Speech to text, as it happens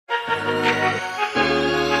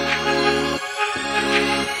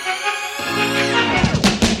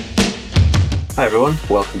Hi everyone,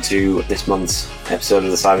 welcome to this month's episode of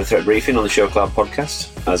the Cyber Threat Briefing on the Show Cloud podcast.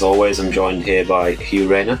 As always, I'm joined here by Hugh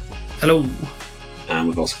Rayner. Hello. And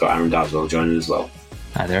we've also got Arron Daswell joining as well.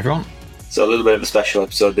 Hi there everyone. So a little bit of a special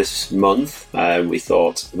episode this month. We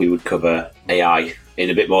thought we would cover AI in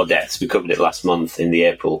a bit more depth. We covered it last month in the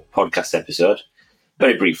April podcast episode.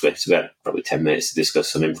 Very briefly, so we had probably 10 minutes to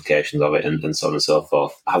discuss some implications of it and so on and so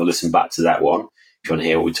forth. Have a listen back to that one. If you want to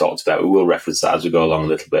hear what we talked about, we will reference that as we go along a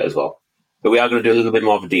little bit as well. But we are going to do a little bit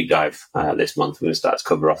more of a deep dive this month. We're going to start to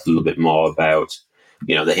cover off a little bit more about,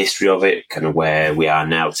 the history of it, kind of where we are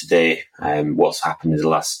now today, what's happened in the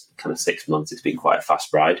last kind of 6 months. It's been quite a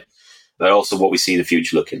fast ride. But also what we see the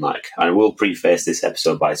future looking like. And I will preface this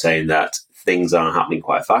episode by saying that things are happening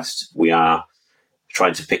quite fast. We are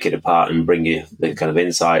trying to pick it apart and bring you the kind of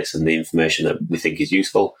insights and the information that we think is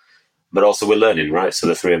useful. But also we're learning, right? So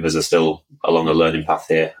the three of us are still along a learning path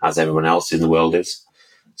here, as everyone else in the world is.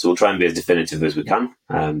 So we'll try and be as definitive as we can.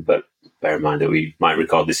 But bear in mind that we might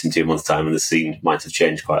record this in 2 months' time and the scene might have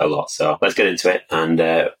changed quite a lot. So let's get into it and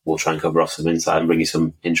we'll try and cover off some insight and bring you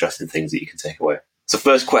some interesting things that you can take away. So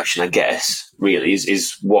first question, I guess, really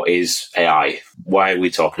is what is AI? Why are we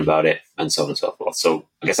talking about it? And so on and so forth. So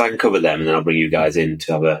I guess I can cover them and then I'll bring you guys in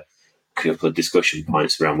to have a couple of discussion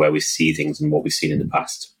points around where we see things and what we've seen in the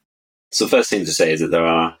past. So the first thing to say is that there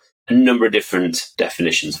are a number of different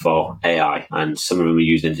definitions for AI, and some of them are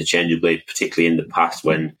used interchangeably, particularly in the past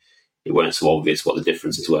when it weren't so obvious what the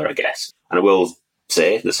differences were, I guess. And I will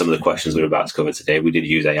say that some of the questions we're about to cover today, we did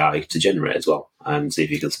use AI to generate as well, and see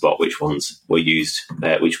if you can spot which ones we used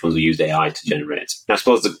AI to generate. Now, I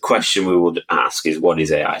suppose the question we would ask is, what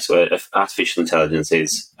is AI? So artificial intelligence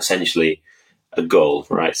is essentially a goal,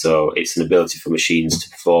 right? So it's an ability for machines to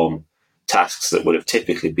perform tasks that would have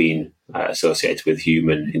typically been associated with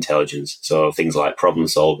human intelligence. So things like problem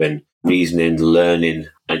solving, reasoning, learning,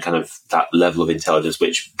 and kind of that level of intelligence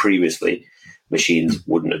which previously machines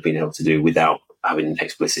wouldn't have been able to do without having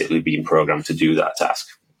explicitly been programmed to do that task.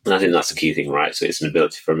 And I think that's the key thing, right? So it's an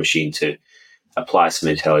ability for a machine to apply some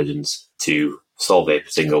intelligence to solve a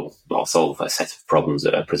set of problems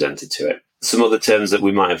that are presented to it. Some other terms that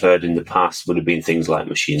we might have heard in the past would have been things like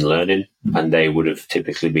machine learning, and they would have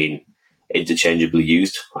typically been interchangeably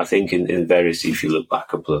used, I think, in various, if you look back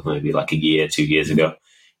a couple of maybe like a year, 2 years ago,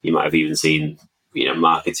 you might have even seen,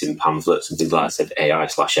 marketing pamphlets and things like that said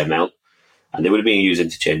AI/ML, and they would have been used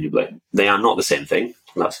interchangeably. They are not the same thing.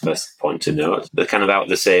 That's the first point to note. They're kind of out of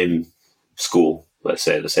the same school, let's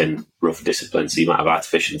say, the same rough discipline. So you might have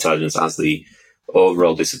artificial intelligence as the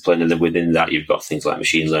overall discipline, and then within that, you've got things like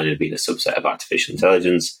machine learning being a subset of artificial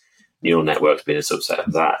intelligence, neural networks being a subset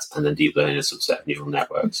of that, and then deep learning a subset of neural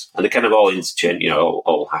networks. And they kind of all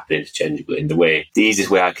all happen interchangeably. In the easiest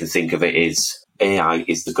way I can think of it is AI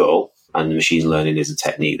is the goal, and machine learning is a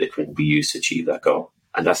technique that can be used to achieve that goal.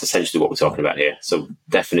 And that's essentially what we're talking about here. So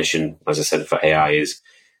definition, as I said, for AI is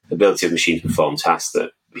the ability of machines to perform tasks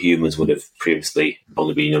that humans would have previously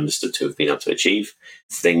only been understood to have been able to achieve.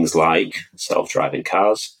 Things like self-driving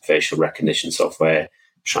cars, facial recognition software,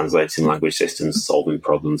 translating language systems, solving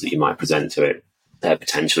problems that you might present to it,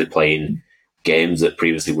 potentially playing games that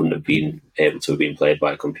previously wouldn't have been able to have been played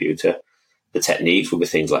by a computer. The techniques would be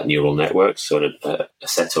things like neural networks, so a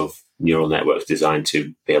set of neural networks designed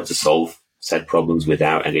to be able to solve said problems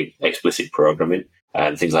without any explicit programming.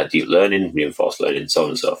 Things like deep learning, reinforced learning, so on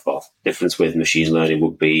and so forth. Difference with machine learning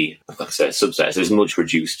would be, like I said, subsets. There's a much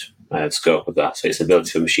reduced scope of that. So it's the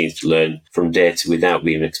ability for machines to learn from data without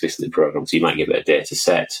being explicitly programmed. So you might give it a data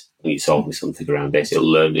set and you solve something around data. It'll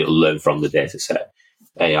learn from the data set.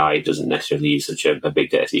 AI doesn't necessarily use such a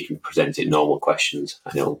big data. You can present it normal questions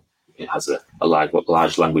and it has a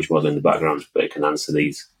large language model in the background, but it can answer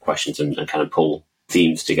these questions and kind of pull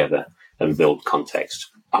themes together and build context.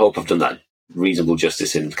 I hope I've done that reasonable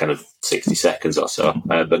justice in kind of 60 seconds or so.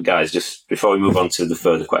 But guys, just before we move on to the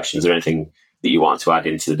further questions, is there anything that you want to add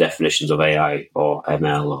into the definitions of AI or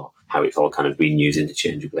ML or how it's all kind of being used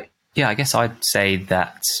interchangeably? Yeah, I guess I'd say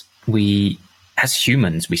that we, as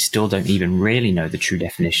humans, we still don't even really know the true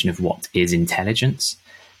definition of what is intelligence.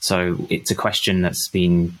 So it's a question that's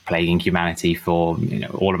been plaguing humanity for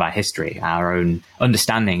all of our history, our own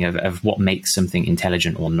understanding of what makes something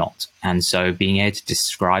intelligent or not. And so being able to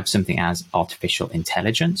describe something as artificial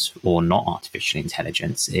intelligence or not artificial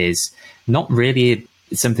intelligence is not really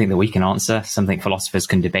something that we can answer, something philosophers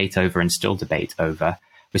can debate over and still debate over.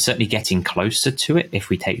 We're certainly getting closer to it if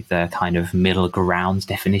we take the kind of middle ground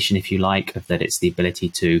definition, if you like, of that it's the ability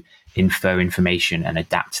to infer information and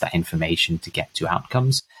adapt that information to get to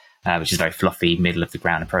outcomes. which is a very fluffy, middle of the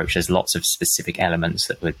ground approach. There's lots of specific elements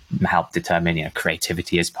that would help determine,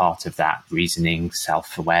 creativity as part of that, reasoning,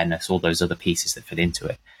 self-awareness, all those other pieces that fit into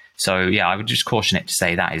it. So, yeah, I would just caution it to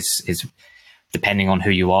say that is depending on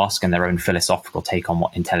who you ask and their own philosophical take on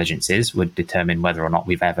what intelligence is, would determine whether or not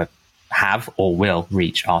we've ever have or will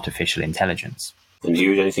reach artificial intelligence. And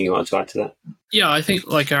you, anything you want to add to that? Yeah, I think,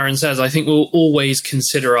 like Arron says, I think we'll always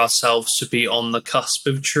consider ourselves to be on the cusp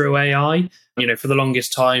of true AI. For the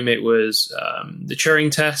longest time, it was the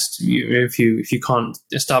Turing test. If you can't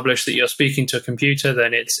establish that you're speaking to a computer,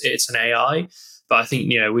 then it's an AI. But I think,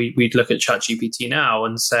 we'd look at ChatGPT now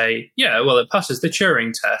and say, yeah, well, it passes the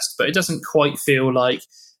Turing test, but it doesn't quite feel like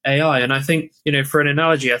AI. And I think, for an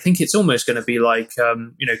analogy, I think it's almost going to be like,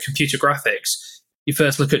 computer graphics. You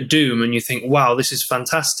first look at Doom and you think, wow, this is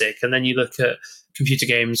fantastic. And then you look at computer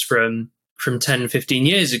games from 10, 15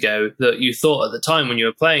 years ago that you thought at the time when you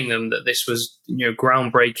were playing them that this was,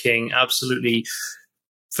 groundbreaking, absolutely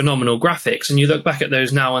phenomenal graphics. And you look back at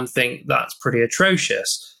those now and think that's pretty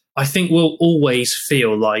atrocious. I think we'll always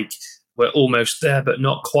feel like we're almost there, but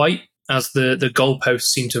not quite, as the goalposts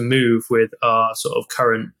seem to move with our sort of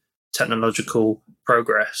current technological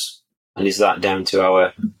progress. And is that down to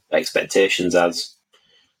our expectations as,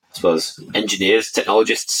 I suppose, engineers,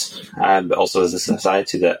 technologists, but also as a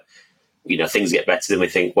society that, things get better than we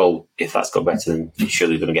think, well, if that's got better, then it's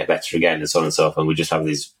surely going to get better again, and so on and so forth. And we just have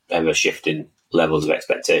these ever-shifting levels of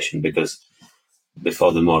expectation, because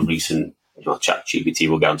before the more recent ChatGPT,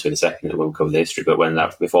 we'll get onto in a second, and we'll cover the history, but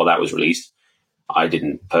before that was released, I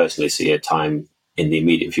didn't personally see a time in the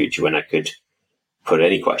immediate future when I could put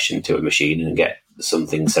any question to a machine and get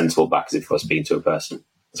something sensible back as if I was speaking to a person.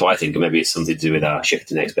 So I think maybe it's something to do with our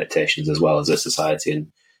shifting expectations as well as a society,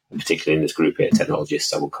 and particularly in this group here,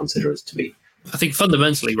 technologists, I would consider us to be. I think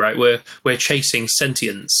fundamentally, right, we're chasing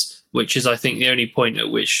sentience, which is, I think, the only point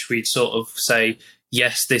at which we'd sort of say,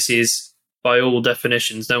 yes, this is, by all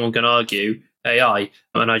definitions, no one can argue, AI.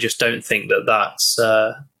 And I just don't think that that's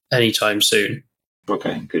anytime soon.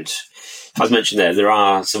 Okay, good. As mentioned there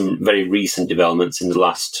are some very recent developments in the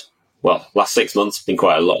last 6 months. Been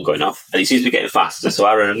quite a lot going off, and it seems to be getting faster. So,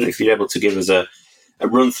 Arron, if you're able to give us a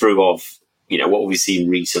run through of what we've seen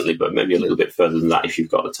recently, but maybe a little bit further than that, if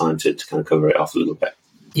you've got the time to kind of cover it off a little bit.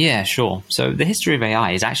 Yeah, sure. So the history of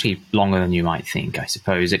AI is actually longer than you might think, I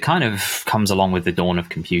suppose. It kind of comes along with the dawn of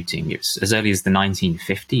computing. It's as early as the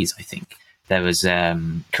 1950s, I think. There was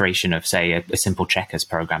creation of, say, a simple checkers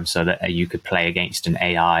program so that you could play against an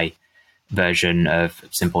AI version of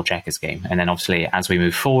simple checkers game. And then obviously, as we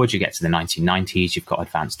move forward, you get to the 1990s, you've got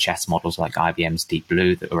advanced chess models like IBM's Deep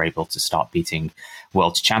Blue that were able to start beating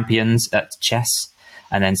world champions at chess.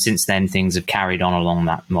 And then since then, things have carried on along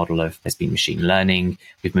that model of there's been machine learning.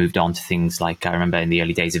 We've moved on to things like, I remember in the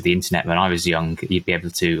early days of the internet when I was young, you'd be able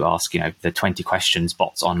to ask, the 20 questions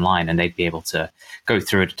bots online, and they'd be able to go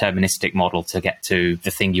through a deterministic model to get to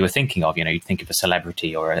the thing you were thinking of. You'd think of a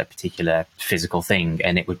celebrity or a particular physical thing,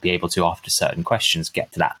 and it would be able to, after certain questions,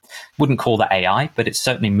 get to that. Wouldn't call that AI, but it's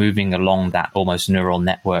certainly moving along that almost neural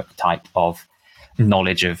network type of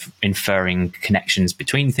knowledge of inferring connections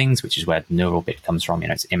between things, which is where the neural bit comes from.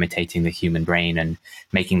 It's imitating the human brain and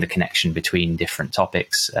making the connection between different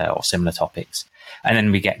topics or similar topics. And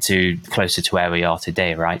then we get to closer to where we are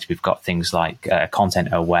today, right? We've got things like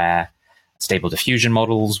content-aware stable diffusion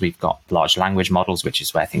models. We've got large language models, which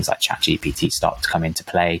is where things like ChatGPT start to come into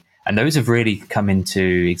play. And those have really come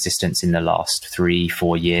into existence in the last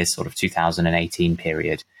 3-4 years, sort of 2018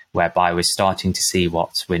 period, whereby we're starting to see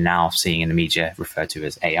what we're now seeing in the media referred to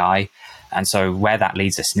as AI. And so where that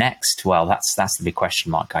leads us next, well, that's the big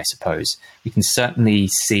question mark, I suppose. We can certainly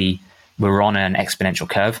see we're on an exponential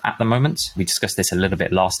curve at the moment. We discussed this a little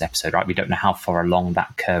bit last episode, right? We don't know how far along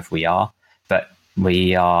that curve we are, but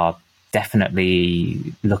we are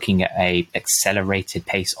definitely looking at a accelerated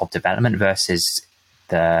pace of development versus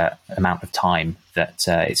the amount of time that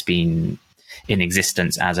it's been in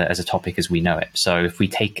existence as a topic as we know it. So if we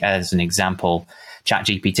take as an example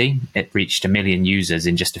ChatGPT, it reached 1 million users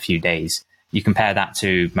in just a few days. You compare that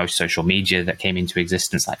to most social media that came into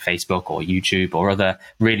existence like Facebook or YouTube or other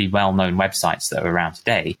really well-known websites that are around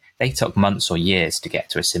today, they took months or years to get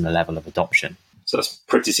to a similar level of adoption. So that's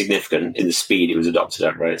pretty significant in the speed it was adopted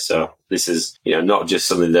at, right? So this is, not just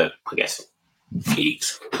something that, I guess,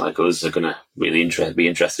 geeks like us are going to really be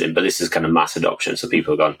interested in, but this is kind of mass adoption. So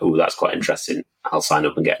people are going, oh, that's quite interesting. I'll sign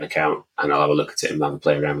up and get an account and I'll have a look at it and have a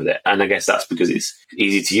play around with it. And I guess that's because it's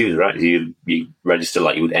easy to use, right? You register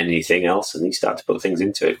like you would anything else and you start to put things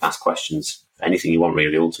into it, ask questions, anything you want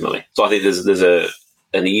really ultimately. So I think there's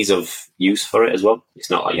an ease of use for it as well. It's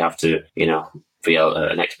not like you have to, be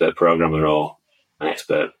an expert programmer or an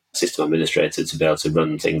expert system administrator to be able to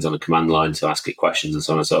run things on a command line to ask it questions and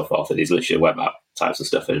so on and so forth. And it's literally a web app, types of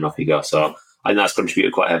stuff in and off you go. So I think that's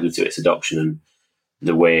contributed quite heavily to its adoption and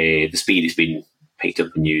the speed it's been picked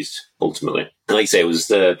up and used ultimately. And like I say, it was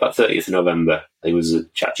about 30th of November. It was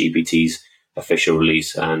ChatGPT's official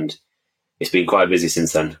release, and it's been quite busy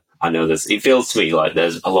since then. I know it feels to me like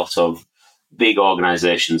there's a lot of big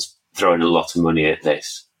organizations throwing a lot of money at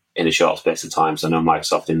this in a short space of time. So I know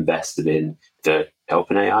Microsoft invested in the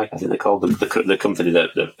OpenAI, I think they called them, the company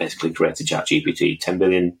that basically created ChatGPT. $10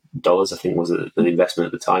 billion, I think, was the investment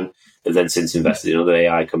at the time. They've then since invested in other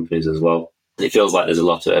AI companies as well. And it feels like there's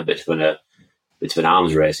a bit of an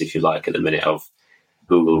arms race, if you like, at the minute. Of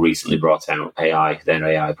Google recently brought out their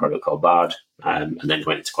AI product called Bard, and then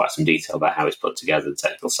went into quite some detail about how it's put together, the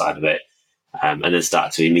technical side of it, and then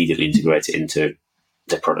started to immediately integrate it into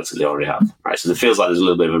the products that they already have. Right, so it feels like there's a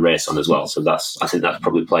little bit of a race on as well. So I think that's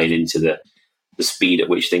probably playing into the speed at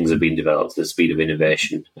which things have been developed, the speed of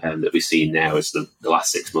innovation that we're seeing now. Is the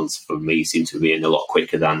last 6 months for me seem to be in a lot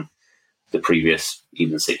quicker than the previous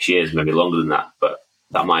even 6 years, maybe longer than that. But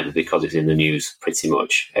that might be because it's in the news pretty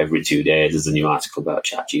much every 2 days. There's a new article about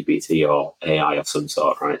ChatGPT or AI of some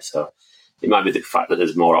sort, right? So it might be the fact that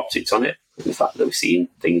there's more optics on it, the fact that we've seen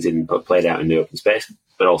things played out in the open space,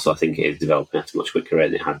 but also I think it is developing at a much quicker rate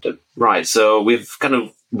than it had done. Right, so we've kind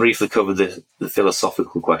of briefly covered the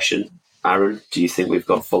philosophical question. Arron, do you think we've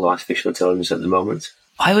got full artificial intelligence at the moment?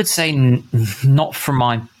 I would say not from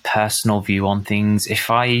my personal view on things.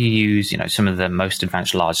 If I use, some of the most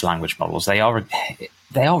advanced large language models, they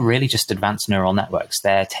are really just advanced neural networks.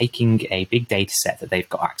 They're taking a big data set that they've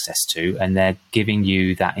got access to, and they're giving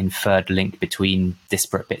you that inferred link between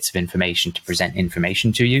disparate bits of information to present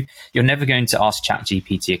information to you. You're never going to ask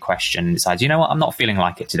ChatGPT a question and decide, you know what, I'm not feeling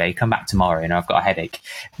like it today. Come back tomorrow. I've got a headache.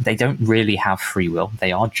 They don't really have free will.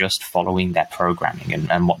 They are just following their programming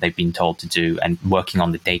and what they've been told to do and working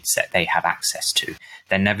on the data set they have access to.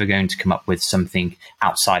 They're never going to come up with something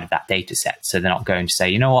outside of that data set. So they're not going to say,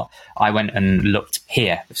 you know what, I went and looked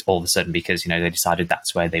here all of a sudden because, they decided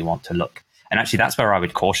that's where they want to look. And actually, that's where I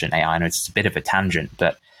would caution AI. I know it's a bit of a tangent,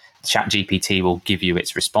 but ChatGPT will give you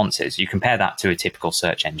its responses. You compare that to a typical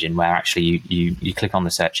search engine where actually you click on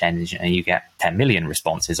the search engine and you get 10 million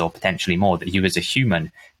responses or potentially more that you as a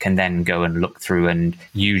human can then go and look through and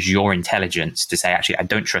use your intelligence to say, actually, I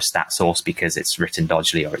don't trust that source because it's written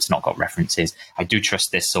dodgily or it's not got references. I do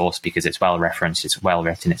trust this source because it's well referenced, it's well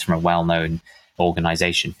written, it's from a well-known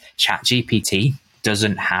organization. ChatGPT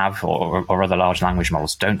doesn't have, or other large language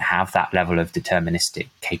models don't have that level of deterministic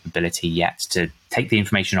capability yet to take the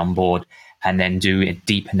information on board and then do a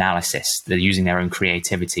deep analysis. They're using their own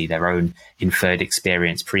creativity, their own inferred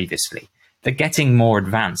experience previously. They're getting more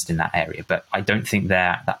advanced in that area, but I don't think they're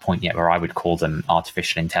at that point yet where I would call them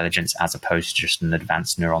artificial intelligence as opposed to just an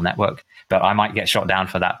advanced neural network. But I might get shot down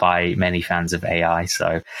for that by many fans of AI,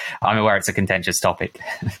 so I'm aware it's a contentious topic.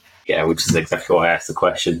 Yeah, which is exactly why I asked the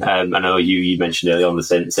question. I know you mentioned earlier on the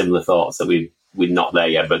similar thoughts that we're not there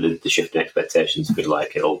yet, but the shift in expectations feel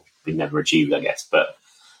like it'll be never achieved, I guess. But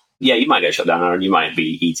yeah, you might get shut down, Aaron. You might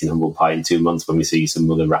be eating humble pie in 2 months when we see some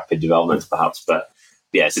other rapid developments, perhaps. But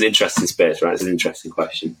yeah, it's an interesting space, right? It's an interesting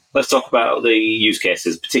question. Let's talk about the use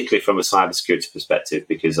cases, particularly from a cybersecurity perspective,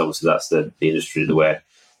 because obviously that's the industry that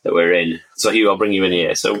we're in. So Hugh, I'll bring you in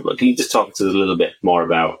here. So can you just talk to us a little bit more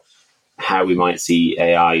about how we might see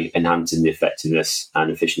AI enhancing the effectiveness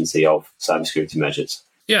and efficiency of cybersecurity measures?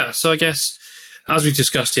 Yeah, so I guess, as we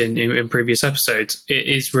discussed in previous episodes, it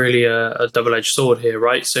is really a double-edged sword here,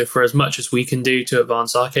 right? So for as much as we can do to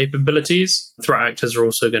advance our capabilities, threat actors are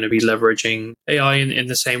also going to be leveraging AI in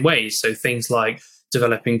the same way. So things like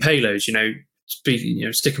developing payloads,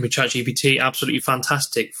 sticking with ChatGPT, absolutely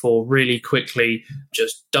fantastic for really quickly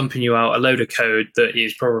just dumping you out a load of code that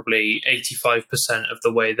is probably 85% of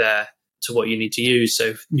the way there to what you need to use.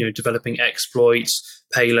 So, developing exploits,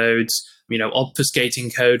 payloads,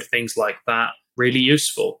 obfuscating code, things like that, really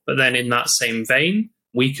useful. But then in that same vein,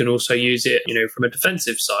 we can also use it, from a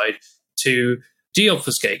defensive side to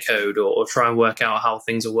deobfuscate code or try and work out how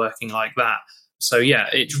things are working like that. So yeah,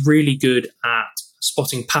 it's really good at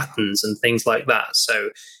spotting patterns and things like that.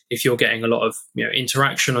 So if you're getting a lot of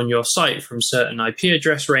interaction on your site from certain IP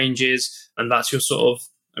address ranges, and that's your sort of,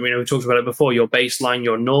 we talked about it before, your baseline,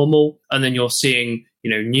 your normal, and then you're seeing,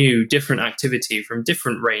 new different activity from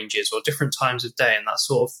different ranges or different times of day and that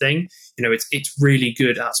sort of thing. It's really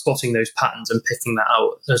good at spotting those patterns and picking that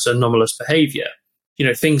out as anomalous behavior.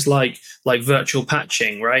 Things like virtual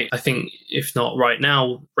patching, right? I think if not right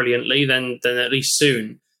now brilliantly, then at least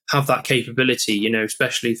soon have that capability,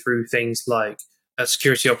 especially through things like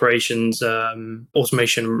security operations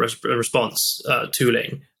automation response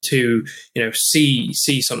tooling to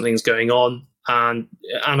see something's going on and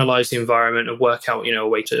analyze the environment and work out a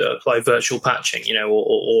way to apply virtual patching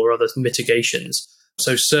or other mitigations.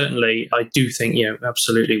 So certainly I do think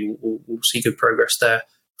absolutely we'll see good progress there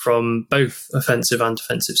from both offensive and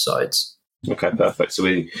defensive sides. Okay, perfect. So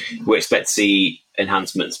we expect to see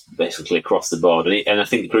enhancements basically across the board, and I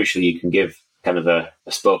think crucially you can give kind of a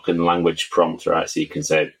spoken language prompt, right? So you can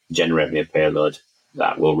say, generate me a payload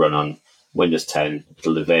that will run on Windows 10.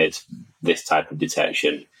 It'll evade this type of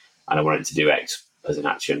detection, and I want it to do X as an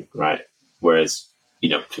action, right? Whereas,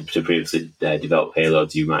 to previously develop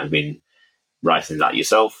payloads, you might have been writing that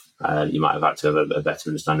yourself. You might have had to have a better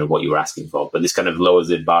understanding of what you were asking for. But this kind of lowers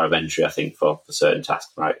the bar of entry, I think, for certain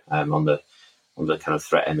tasks, right? On the kind of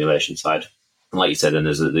threat emulation side. And like you said, and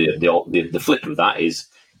there's the flip of that is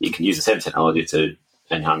you can use the same technology to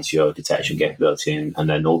enhance your detection capability and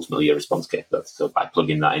then ultimately your response capability. So by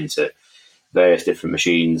plugging that into various different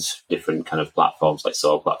machines, different kind of platforms like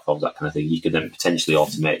SOAR platforms, that kind of thing, you could then potentially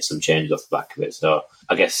automate some changes off the back of it. So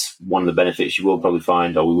I guess one of the benefits you will probably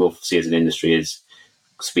find, or we will see as an industry, is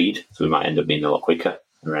speed. So we might end up being a lot quicker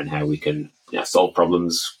around how we can solve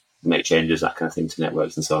problems, make changes, that kind of thing to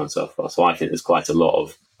networks and so on and so forth. So I think there's quite a lot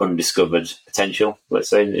of undiscovered potential, let's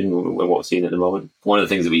say, in what we're seeing at the moment. One of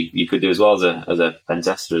the things that you could do as well as a pen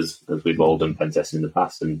tester, as we've all done pen testing in the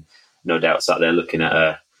past, and no doubt sat there looking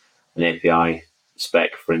at an API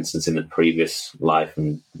spec, for instance, in the previous life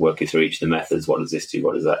and working through each of the methods. What does this do?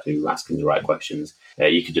 What does that do? Asking the right questions.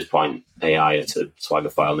 You could just point AI to Swagger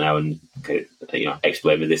file now and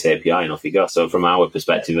explain with this API and off you go. So from our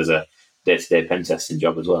perspective as a day-to-day pen testing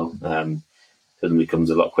job as well, suddenly becomes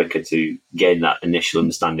a lot quicker to gain that initial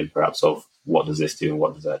understanding perhaps of what does this do and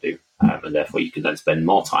what does that do. And therefore you can then spend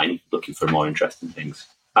more time looking for more interesting things.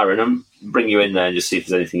 Arron, I'll bring you in there and just see if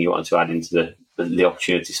there's anything you want to add into the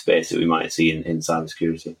opportunity space that we might see in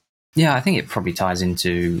cybersecurity. Yeah, I think it probably ties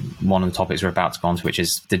into one of the topics we're about to go on to, which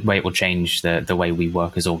is the way it will change the way we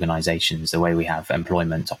work as organizations, the way we have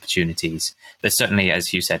employment opportunities. There's certainly,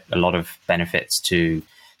 as you said, a lot of benefits to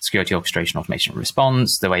security orchestration, automation, and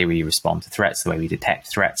response, the way we respond to threats, the way we detect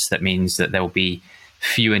threats. That means that there will be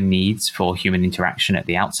fewer needs for human interaction at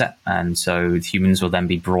the outset. And so humans will then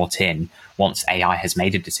be brought in once AI has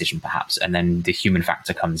made a decision, perhaps, and then the human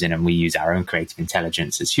factor comes in and we use our own creative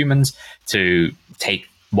intelligence as humans to take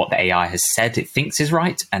what the AI has said it thinks is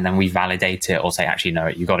right, and then we validate it or say, actually, no,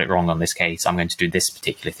 you got it wrong on this case. I'm going to do this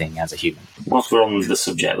particular thing as a human. Whilst we're on the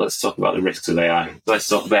subject, let's talk about the risks of AI. Let's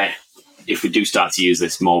talk about if we do start to use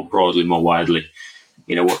this more broadly, more widely,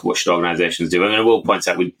 what should organisations do? I mean, I will point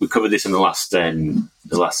out we covered this in the last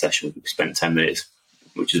session. We spent 10 minutes,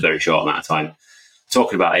 which is a very short amount of time,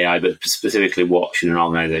 talking about AI, but specifically what should an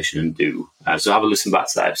organisation do? So have a listen back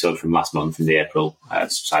to that episode from last month in the April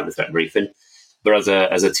cyber threat briefing. But as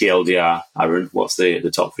a TLDR, Arron, what's the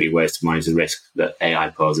top 3 ways to manage the risk that AI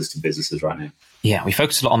poses to businesses right now? Yeah, we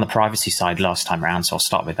focused a lot on the privacy side last time around, so I'll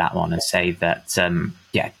start with that one and say that,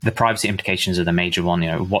 the privacy implications are the major one.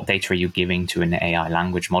 What data are you giving to an AI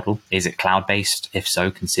language model? Is it cloud-based? If so,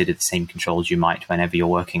 consider the same controls you might whenever you're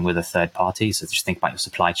working with a third party. So just think about your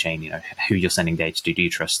supply chain, who you're sending data to. Do you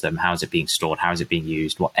trust them? How is it being stored? How is it being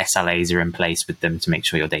used? What SLAs are in place with them to make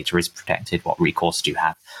sure your data is protected? What recourse do you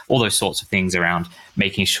have? All those sorts of things around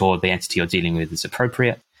making sure the entity you're dealing with is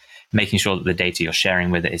appropriate, making sure that the data you're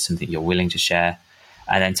sharing with it is something you're willing to share,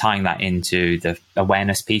 and then tying that into the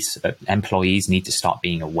awareness piece. Employees need to start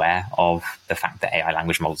being aware of the fact that AI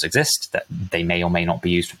language models exist, that they may or may not be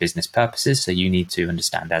used for business purposes. So you need to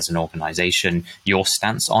understand as an organization your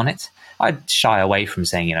stance on it. I'd shy away from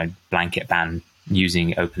saying, blanket ban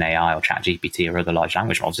using OpenAI or ChatGPT or other large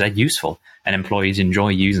language models. They're useful and employees enjoy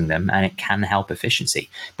using them and it can help efficiency,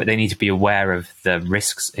 but they need to be aware of the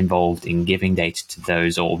risks involved in giving data to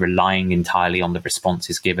those or relying entirely on the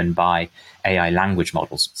responses given by AI language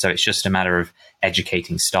models. So it's just a matter of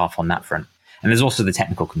educating staff on that front. And there's also the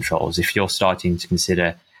technical controls. If you're starting to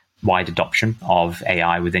consider wide adoption of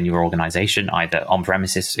AI within your organization, either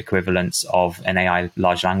on-premises equivalents of an AI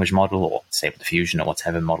large language model or Stable Diffusion or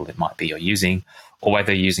whatever model it might be you're using, or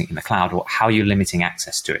whether you're using it in the cloud, or how you're limiting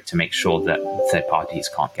access to it to make sure that third parties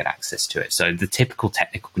can't get access to it. So the typical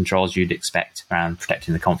technical controls you'd expect around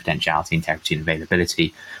protecting the confidentiality, integrity, and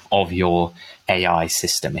availability of your AI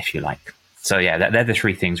system, if you like. So yeah, they're the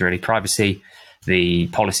 3 things really: privacy, the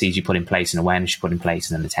policies you put in place and awareness you put in place,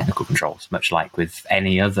 and then the technical controls, much like with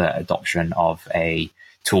any other adoption of a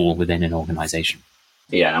tool within an organization.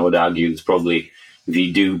 Yeah, and I would argue it's probably, if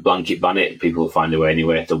you do blanket ban it, people will find a way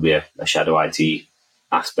anyway. There'll be a shadow IT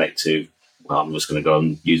aspect to well, I'm just going to go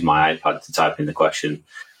and use my iPad to type in the question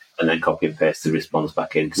and then copy and paste the response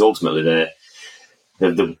back in. Because ultimately,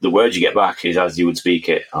 the words you get back is as you would speak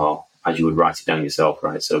it or as you would write it down yourself,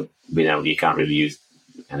 right? So you can't really use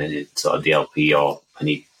any sort of DLP or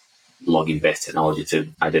any logging-based technology to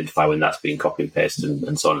identify when that's being copy and pasted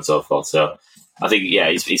and so on and so forth. So I think,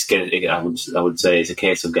 I would say it's a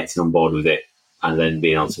case of getting on board with it and then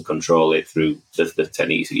being able to control it through the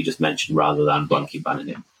techniques that you just mentioned rather than blanket banning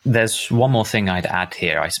it. There's one more thing I'd add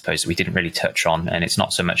here, I suppose, we didn't really touch on, and it's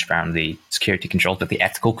not so much around the security controls, but the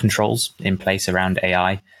ethical controls in place around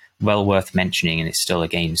AI. Well worth mentioning, and it's still,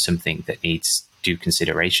 again, something that needs due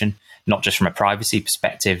consideration, not just from a privacy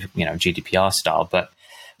perspective, GDPR style, but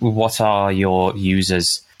what are your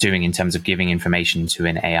users doing in terms of giving information to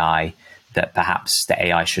an AI that perhaps the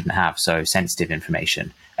AI shouldn't have, so sensitive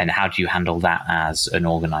information? And how do you handle that as an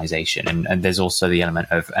organization? And there's also the element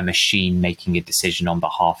of a machine making a decision on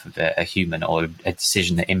behalf of a human, or a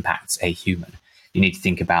decision that impacts a human. You need to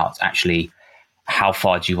think about actually how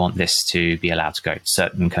far do you want this to be allowed to go?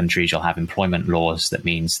 Certain countries, you'll have employment laws that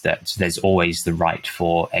means that there's always the right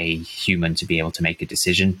for a human to be able to make a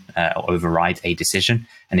decision or override a decision.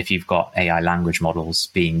 And if you've got AI language models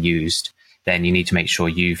being used, then you need to make sure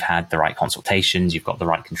you've had the right consultations, you've got the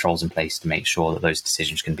right controls in place to make sure that those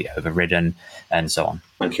decisions can be overridden and so on.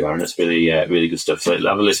 Thank you, Arron. That's really really good stuff. So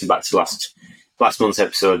have a listen back to last month's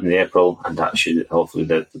episode in April, and that should hopefully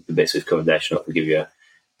the bits we've covered there should hopefully give you a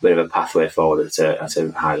bit of a pathway forward at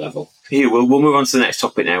a high level. Here, we'll move on to the next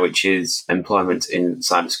topic now, which is employment in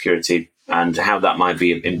cybersecurity and how that might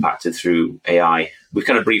be impacted through AI. We've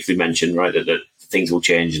kind of briefly mentioned, right, that things will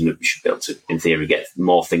change and we should be able to, in theory, get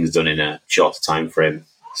more things done in a shorter time frame.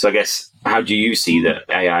 So I guess, how do you see that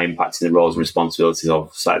AI impacting the roles and responsibilities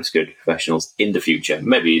of cybersecurity professionals in the future?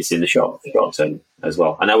 Maybe it's in the short term as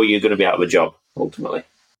well. And how are you going to be out of a job, ultimately?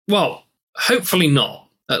 Well, hopefully not.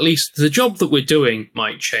 At least the job that we're doing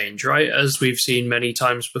might change, right? As we've seen many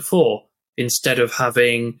times before. Instead of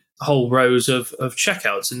having whole rows of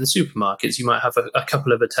checkouts in the supermarkets, you might have a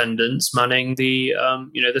couple of attendants manning the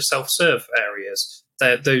the self-serve areas.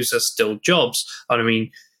 Those are still jobs. And I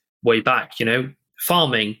mean, way back,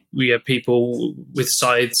 farming, we have people with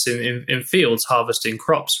scythes in fields harvesting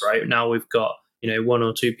crops, right? Now we've got one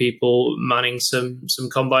or two people manning some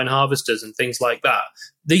combine harvesters and things like that.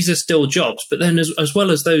 These are still jobs, but then as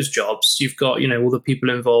well as those jobs, you've got all the people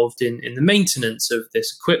involved in the maintenance of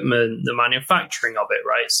this equipment, the manufacturing of it,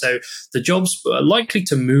 right? So the jobs are likely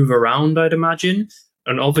to move around, I'd imagine,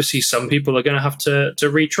 and obviously some people are going to have to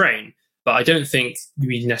retrain. But I don't think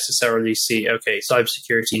we necessarily see, okay,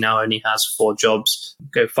 cybersecurity now only has 4 jobs,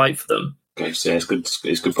 go fight for them. Okay, so it's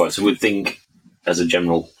good point. So we'd think, as a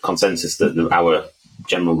general consensus, that our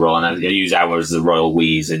general role, and I use our as the royal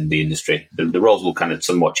we's in the industry, the roles will kind of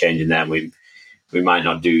somewhat change in there. We might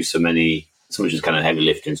not do so much as kind of heavy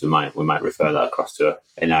lifting. So we might refer that across to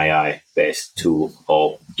an AI based tool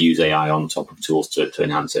or use AI on top of tools to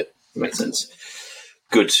enhance it. That makes sense.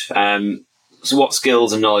 Good. So what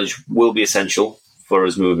skills and knowledge will be essential for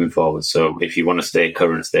us moving forward? So if you want to stay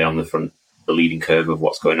current, stay on the leading curve of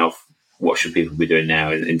what's going on, what should people be doing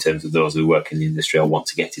now in terms of those who work in the industry or want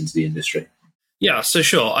to get into the industry? Yeah, so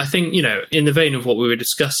sure. I think, in the vein of what we were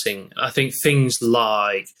discussing, I think things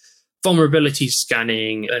like vulnerability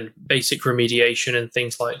scanning and basic remediation and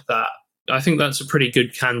things like that, I think that's a pretty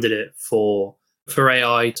good candidate for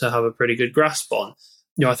AI to have a pretty good grasp on.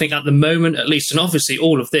 I think at the moment, at least, and obviously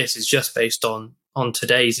all of this is just based on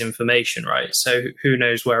today's information, right? So who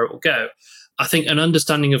knows where it will go. I think an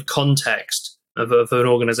understanding of context of an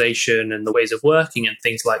organization and the ways of working and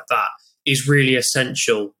things like that is really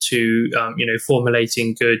essential to,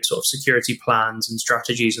 formulating good sort of security plans and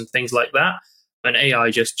strategies and things like that. And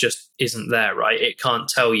AI just isn't there, right? It can't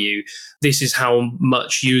tell you this is how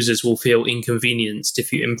much users will feel inconvenienced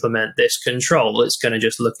if you implement this control. It's going to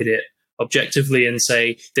just look at it objectively and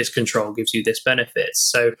say, this control gives you this benefits.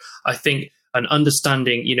 So I think an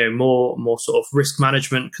understanding, more sort of risk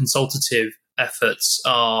management consultative efforts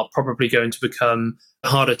are probably going to become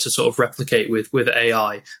harder to sort of replicate with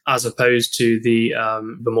AI, as opposed to the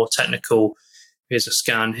more technical, here's a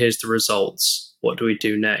scan, here's the results, what do we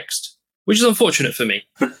do next? Which is unfortunate for me.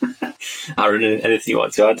 Arron, anything you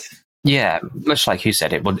want to add? Yeah, much like you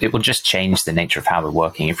said, it will just change the nature of how we're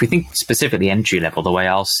working. If we think specifically entry level, the way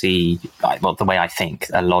I think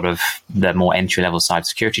a lot of the more entry level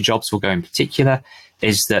cybersecurity jobs will go in particular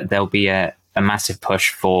is that there'll be a massive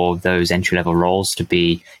push for those entry level roles to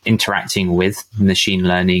be interacting with machine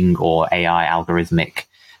learning or AI algorithmic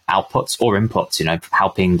outputs or inputs,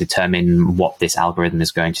 helping determine what this algorithm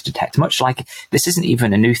is going to detect. Much like this isn't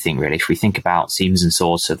even a new thing, really. If we think about Siemens and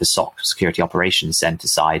Source, so the SOC Security Operations Center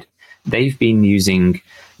side, they've been using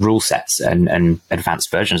rule sets and advanced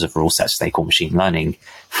versions of rule sets they call machine learning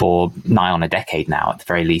for nigh on a decade now, at the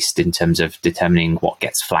very least, in terms of determining what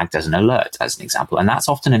gets flagged as an alert, as an example. And that's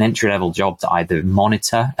often an entry-level job to either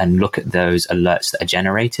monitor and look at those alerts that are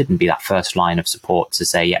generated and be that first line of support to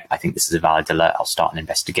say, I think this is a valid alert, I'll start an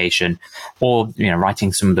investigation, or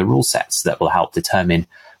writing some of the rule sets that will help determine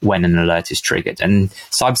when an alert is triggered. And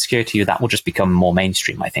cybersecurity, that will just become more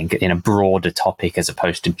mainstream, I think, in a broader topic, as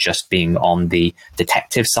opposed to just being on the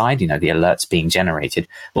detective side, the alerts being generated.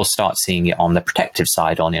 We'll start seeing it on the protective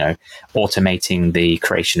side, on, automating the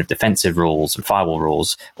creation of defensive rules and firewall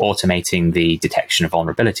rules, automating the detection of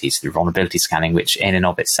vulnerabilities through vulnerability scanning, which in and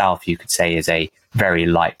of itself, you could say is a very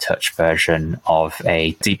light touch version of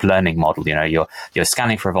a deep learning model. You're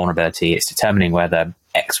scanning for a vulnerability, it's determining whether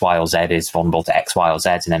X, Y, or Z is vulnerable to X, Y, or Z,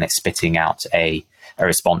 and then it's spitting out a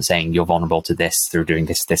response saying you're vulnerable to this through doing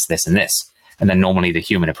this, this, this, and this. And then normally the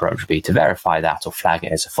human approach would be to verify that or flag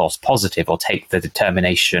it as a false positive, or take the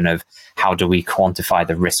determination of how do we quantify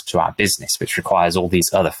the risk to our business, which requires all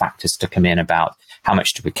these other factors to come in about how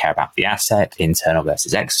much do we care about the asset, internal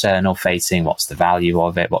versus external facing, what's the value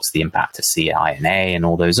of it, what's the impact to CIA and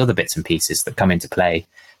all those other bits and pieces that come into play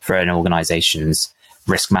for an organization's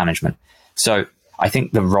risk management. So I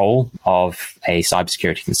think the role of a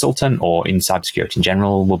cybersecurity consultant, or in cybersecurity in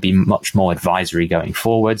general, will be much more advisory going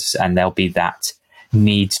forwards, and there'll be that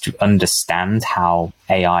need to understand how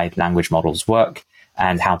AI language models work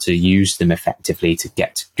and how to use them effectively to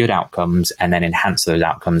get good outcomes and then enhance those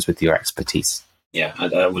outcomes with your expertise. Yeah,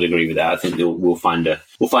 I would agree with that. I think we'll find a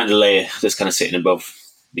layer that's kind of sitting above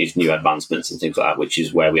these new advancements and things like that, which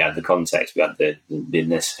is where we add the context, we add the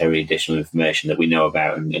necessary additional information that we know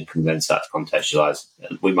about and condense that to contextualize.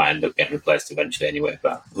 We might end up getting replaced eventually anyway,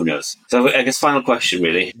 but who knows? So I guess final question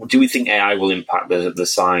really, do we think AI will impact the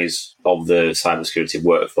size of the cybersecurity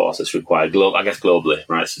workforce that's required, globally,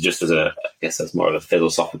 right? So just as I guess that's more of a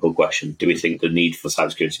philosophical question. Do we think the need for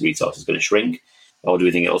cybersecurity resources is going to shrink? Or do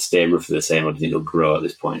we think it'll stay roughly the same, or do you think it'll grow at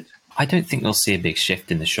this point? I don't think we'll see a big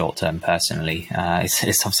shift in the short term, personally.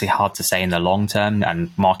 It's obviously hard to say in the long term,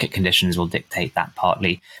 and market conditions will dictate that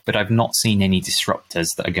partly. But I've not seen any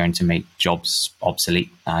disruptors that are going to make jobs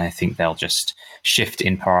obsolete. I think they'll just shift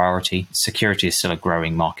in priority. Security is still a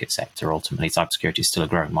growing market sector, ultimately. Cybersecurity is still a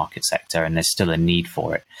growing market sector, and there's still a need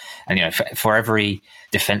for it. And, for every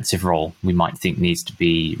defensive role we might think needs to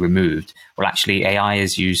be removed, well, actually, AI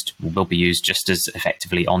will be used just as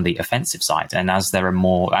effectively on the offensive side. And as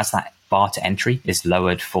that bar to entry is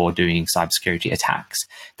lowered for doing cybersecurity attacks,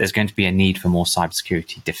 there's going to be a need for more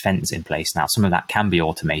cybersecurity defense in place. Now, some of that can be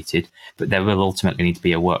automated, but there will ultimately need to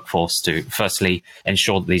be a workforce to firstly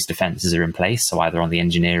ensure that these defenses are in place. So either on the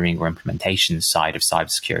engineering or implementation side of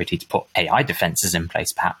cybersecurity to put AI defenses in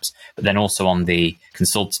place, perhaps, but then also on the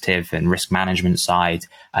consultative and risk management side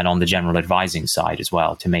and on the general advising side as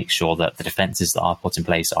well, to make sure that the defenses that are put in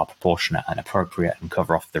place are proportionate and appropriate and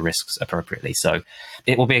cover off the risks appropriately. So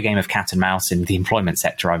it will be a game of cat and mouse in the employment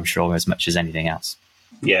sector, I'm sure, as much as anything else.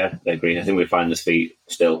 Yeah, I agree. I think we find this feet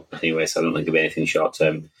still anyway, so I don't think it'll be anything short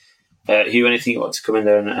term. Hugh, anything you want to come in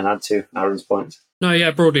there and add to Arron's point? No,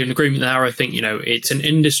 yeah, broadly in agreement there. I think, it's an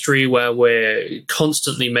industry where we're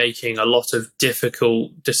constantly making a lot of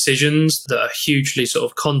difficult decisions that are hugely sort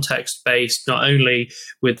of context based, not only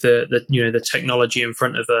with the technology in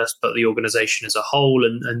front of us, but the organization as a whole,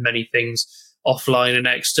 and many things offline and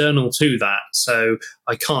external to that. So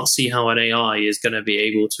I can't see how an AI is going to be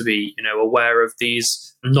able to be, aware of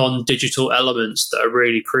these non-digital elements that are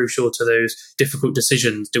really crucial to those difficult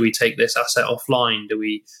decisions. Do we take this asset offline? Do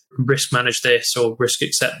we risk manage this or risk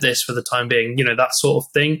accept this for the time being? That sort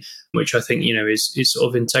of thing, which I think, is sort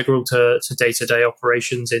of integral to day-to-day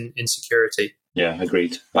operations in security. Yeah,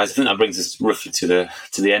 agreed. I think that brings us roughly to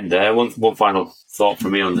the end there. One final thought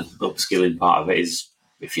from me on the upskilling part of it is,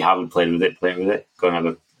 if you haven't played with it, play with it. Go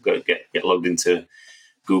and get logged into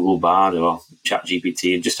Google Bard or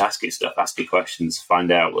ChatGPT and just ask it stuff, ask it questions,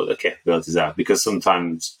 find out what the capabilities are. Because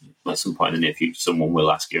sometimes, at some point in the near future, someone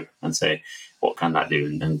will ask you and say, what can that do?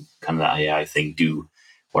 And can that AI thing do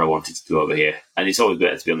what I wanted to do over here? And it's always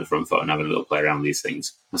better to be on the front foot and having a little play around with these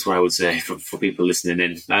things. That's what I would say for people listening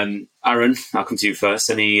in. Arron, I'll come to you first.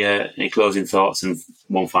 Any closing thoughts? And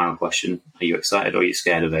one final question. Are you excited or are you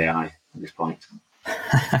scared of AI at this point?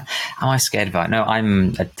 Am I scared about it? No, I'm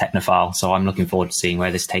a technophile, so I'm looking forward to seeing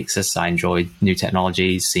where this takes us. I enjoy new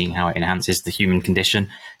technologies, seeing how it enhances the human condition,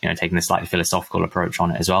 taking a slightly philosophical approach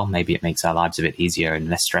on it as well. Maybe it makes our lives a bit easier and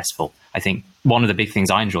less stressful. I think one of the big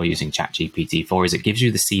things I enjoy using ChatGPT for is it gives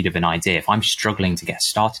you the seed of an idea. If I'm struggling to get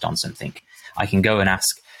started on something, I can go and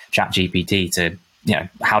ask ChatGPT to,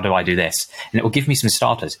 how do I do this? And it will give me some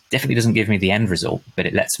starters. Definitely doesn't give me the end result, but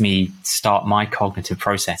it lets me start my cognitive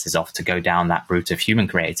processes off to go down that route of human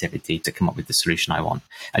creativity to come up with the solution I want.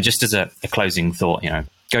 And just as a closing thought,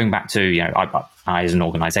 going back to, I as an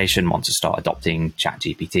organization want to start adopting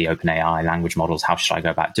ChatGPT, OpenAI, language models. How should I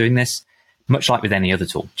go about doing this? Much like with any other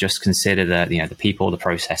tool, just consider the people, the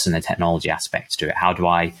process, and the technology aspects to it. How do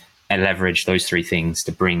I leverage those three things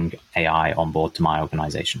to bring AI on board to my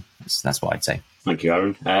organization? That's what I'd say. Thank you,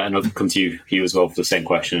 Arron. And I'll come to you, Hugh, as well for the same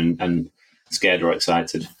question. And scared or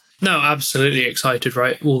excited? No, absolutely excited,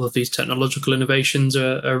 right? All of these technological innovations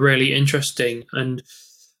are really interesting. And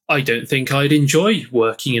I don't think I'd enjoy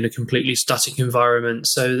working in a completely static environment.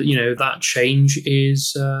 So, that change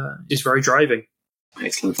is very driving.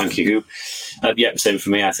 Excellent. Thank you, Hugh. Same for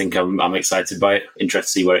me. I think I'm excited by it. Interested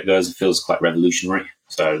to see where it goes. It feels quite revolutionary.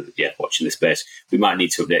 So, watching this space. We might need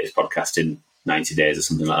to update this podcast in 90 days or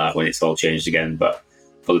something like that when it's all changed again. But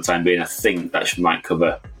for the time being, I think that might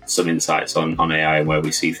cover some insights on AI and where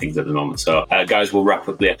we see things at the moment. So, guys, we'll wrap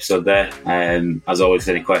up the episode there. As always,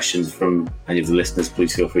 any questions from any of the listeners,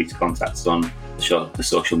 please feel free to contact us on the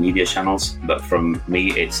social media channels. But from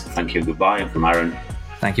me, it's thank you and goodbye. And from Arron,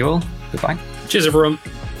 thank you all. Goodbye. Cheers, everyone.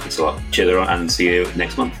 Thanks a lot. Cheers, everyone, and see you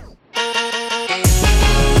next month.